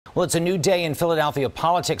Well, it's a new day in Philadelphia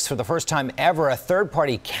politics. For the first time ever, a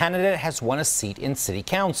third-party candidate has won a seat in city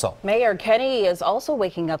council. Mayor Kenny is also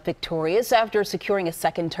waking up victorious after securing a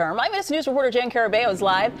second term. Eyewitness News reporter Jan Carabeo is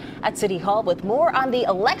live at City Hall with more on the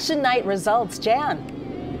election night results. Jan.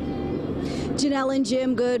 Janelle and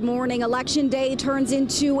Jim, good morning. Election day turns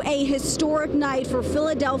into a historic night for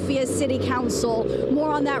Philadelphia City Council.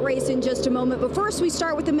 More on that race in just a moment. But first, we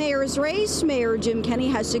start with the mayor's race. Mayor Jim Kenny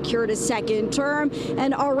has secured a second term.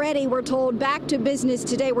 And already we're told back to business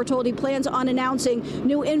today. We're told he plans on announcing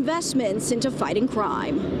new investments into fighting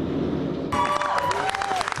crime.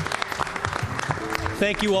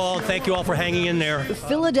 Thank you all. Thank you all for hanging in there.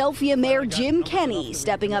 Philadelphia Mayor Jim Kenny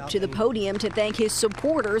stepping up to the podium to thank his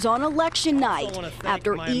supporters on election night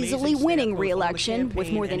after easily winning re-election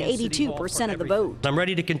with more than 82% of the vote. I'm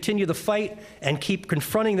ready to continue the fight and keep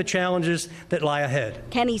confronting the challenges that lie ahead.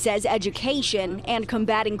 Kenny says education and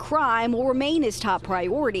combating crime will remain his top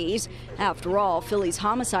priorities. After all, Philly's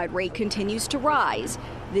homicide rate continues to rise.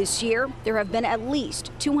 This year, there have been at least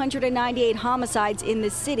 298 homicides in the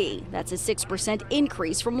city. That's a 6%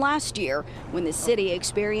 increase from last year, when the city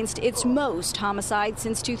experienced its most homicides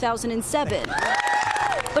since 2007.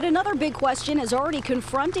 But another big question has already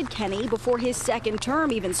confronted Kenny before his second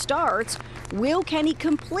term even starts. Will Kenny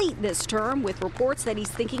complete this term, with reports that he's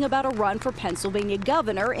thinking about a run for Pennsylvania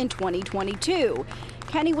governor in 2022?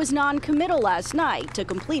 Kenny was non-committal last night to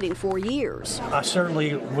completing 4 years. I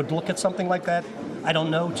certainly would look at something like that. I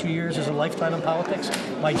don't know, 2 years is a lifetime in politics.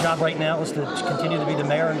 My job right now is to continue to be the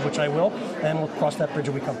mayor, which I will, and we'll cross that bridge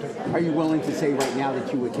when we come to it. Are you willing to say right now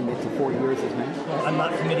that you would commit to 4 years as mayor? Well, I'm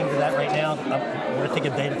not committing to that right now. I'm going to take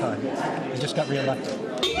a day at a time. I just got reelected.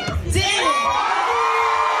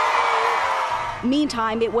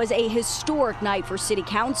 Meantime, it was a historic night for City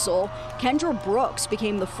Council. Kendra Brooks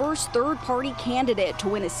became the first third-party candidate to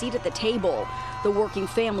win a seat at the table. The Working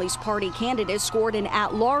Families Party candidate scored an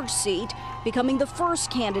at-large seat, becoming the first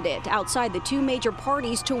candidate outside the two major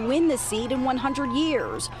parties to win the seat in 100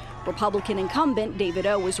 years. Republican incumbent David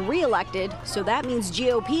O was re-elected, so that means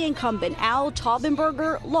GOP incumbent Al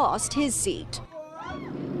Taubenberger lost his seat.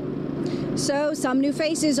 So some new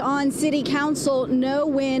faces on City Council. No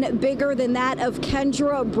win bigger than that of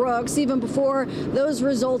Kendra Brooks. Even before those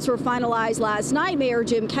results were finalized last night, Mayor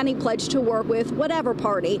Jim Kenny pledged to work with whatever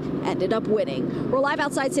party ended up winning. We're live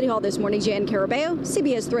outside City Hall this morning. Jan Carabeo,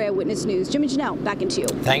 CBS 3 Eyewitness News. Jim and Janelle, back into you.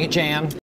 Thank you, Jan.